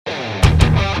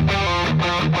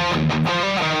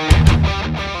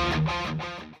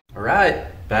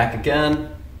Alright, back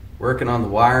again, working on the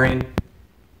wiring,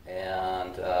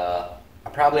 and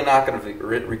I'm probably not going to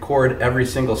record every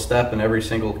single step and every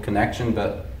single connection,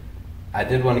 but I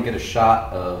did want to get a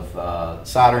shot of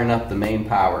soldering up the main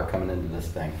power coming into this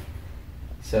thing.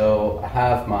 So I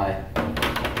have my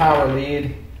power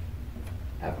lead,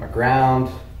 I have my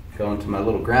ground, going to my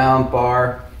little ground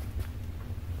bar,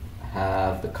 I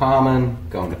have the common,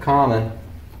 going to common,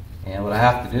 and what I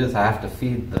have to do is I have to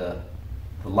feed the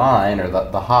line, or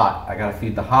the hot. I got to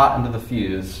feed the hot into the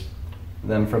fuse,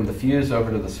 then from the fuse over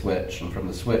to the switch, and from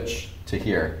the switch to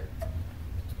here.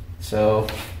 So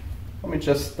let me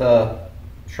just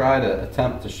try to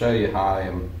attempt to show you how I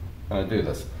am going to do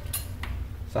this.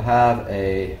 So I have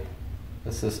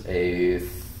this is a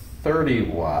 30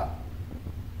 watt,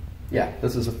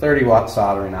 this is a 30 watt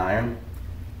soldering iron.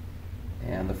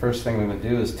 And the first thing I'm going to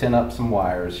do is tin up some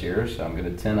wires here. So I'm going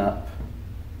to tin up,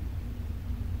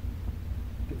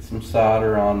 get some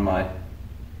solder on my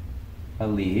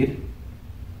lead.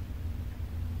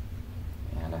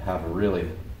 And I have a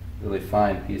really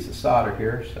fine piece of solder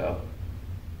here, so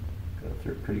go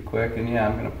through it pretty quick. And yeah,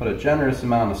 I'm going to put a generous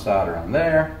amount of solder on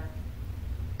there.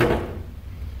 And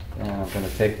I'm going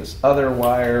to take this other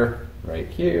wire right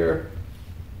here,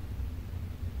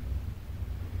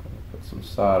 put some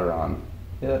solder on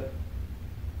it.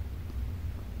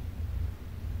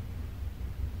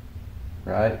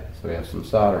 Right, so we have some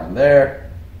solder on there.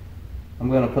 I'm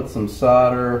going to put some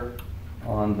solder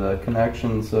on the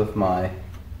connections of my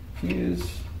fuse,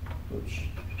 which is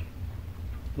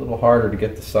a little harder to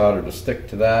get the solder to stick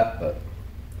to that, but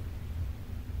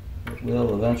it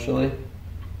will eventually. There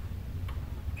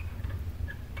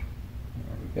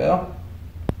we go.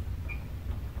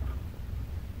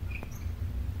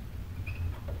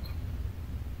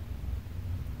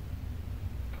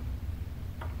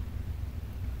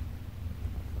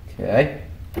 Okay,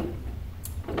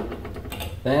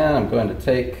 then I'm going to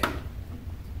take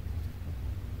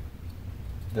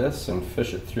this and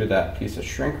fish it through that piece of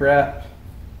shrink wrap.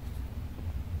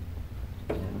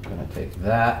 And I'm going to take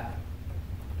that,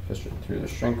 fish it through the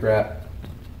shrink wrap.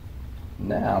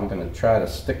 Now I'm going to try to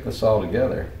stick this all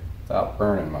together without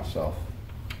burning myself.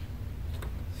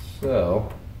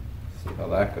 So, let's see how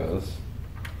that goes.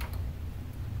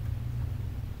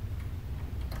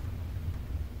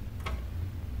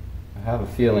 I have a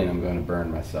feeling I'm going to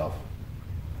burn myself.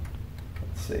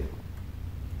 Let's see.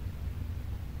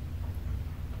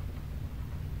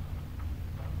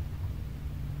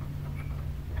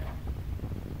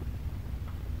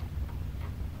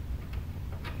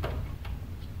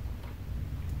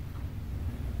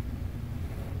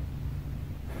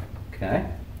 Okay.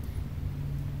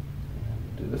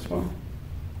 Do this one.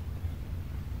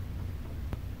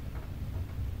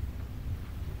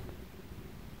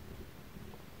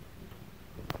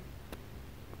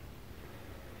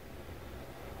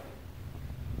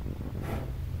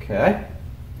 Okay,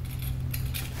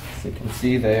 so you can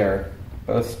see they are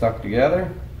both stuck together,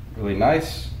 really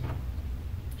nice.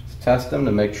 Just test them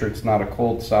to make sure it's not a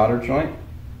cold solder joint,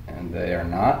 and they are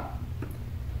not.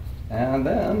 And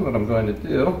then what I'm going to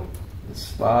do is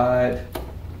slide,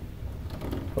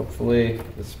 hopefully,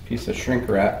 this piece of shrink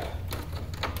wrap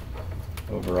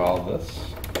over all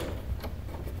this.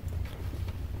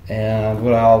 And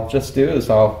what I'll just do is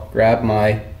I'll grab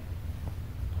my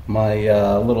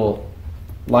little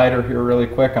lighter here really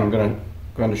quick, and I'm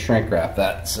going to shrink wrap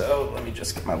that. So let me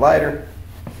just get my lighter.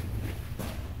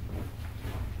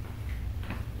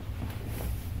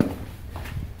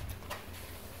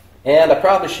 And I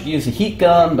probably should use a heat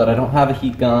gun, but I don't have a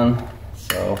heat gun,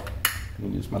 so I'm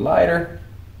going to use my lighter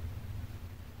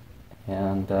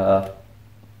and try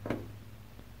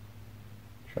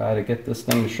to get this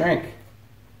thing to shrink.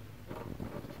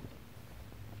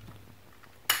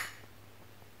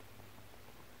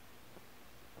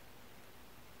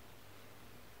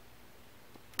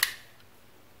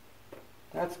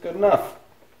 That's good enough.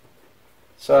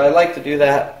 So I like to do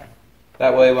that.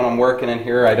 That way when I'm working in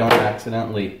here, I don't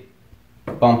accidentally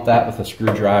bump that with a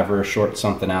screwdriver or short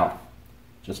something out.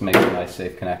 Just makes a nice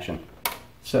safe connection.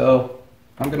 So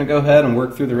I'm going to go ahead and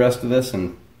work through the rest of this,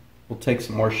 and we'll take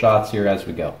some more shots here as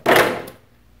we go.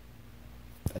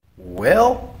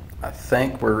 Well, I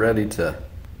think we're ready to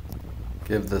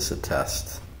give this a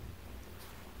test.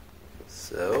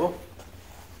 So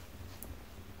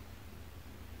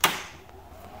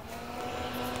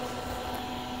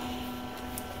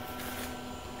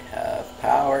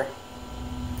power.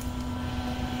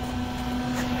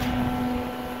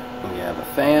 We have a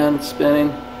fan spinning.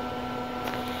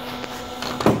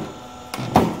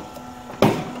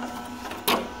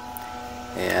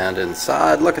 And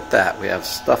inside, look at that, we have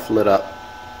stuff lit up.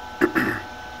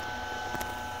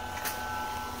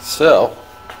 So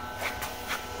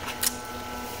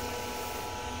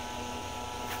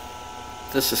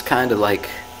this is kind of like,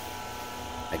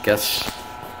 I guess,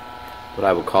 what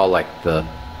I would call like the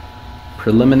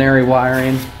preliminary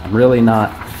wiring. I'm really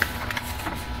not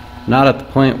at the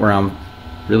point where I'm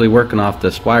really working off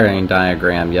this wiring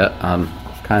diagram yet. I'm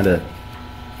kind of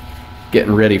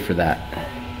getting ready for that.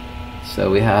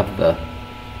 So we have the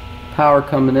power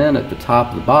coming in at the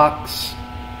top of the box.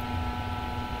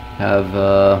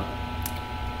 Have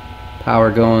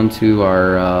power going to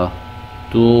our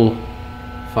dual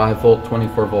 5-volt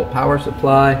 24-volt power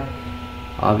supply.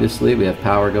 Obviously we have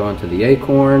power going to the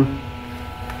Acorn.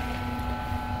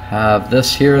 Have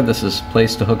this here. This is a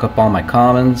place to hook up all my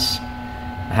commons.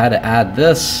 I had to add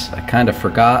this. I kind of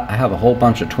forgot. I have a whole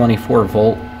bunch of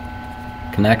 24-volt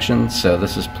connections, so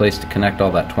this is a place to connect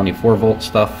all that 24-volt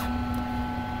stuff.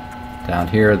 Down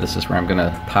here, this is where I'm going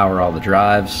to power all the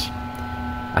drives.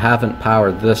 I haven't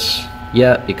powered this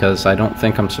yet because I don't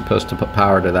think I'm supposed to put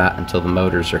power to that until the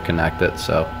motors are connected,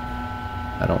 so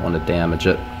I don't want to damage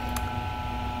it.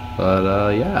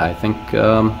 But yeah, I think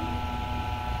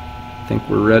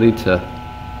we're ready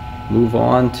to move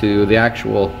on to the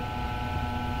actual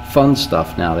fun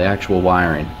stuff now, the actual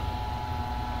wiring.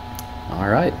 All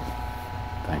right,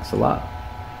 thanks a lot.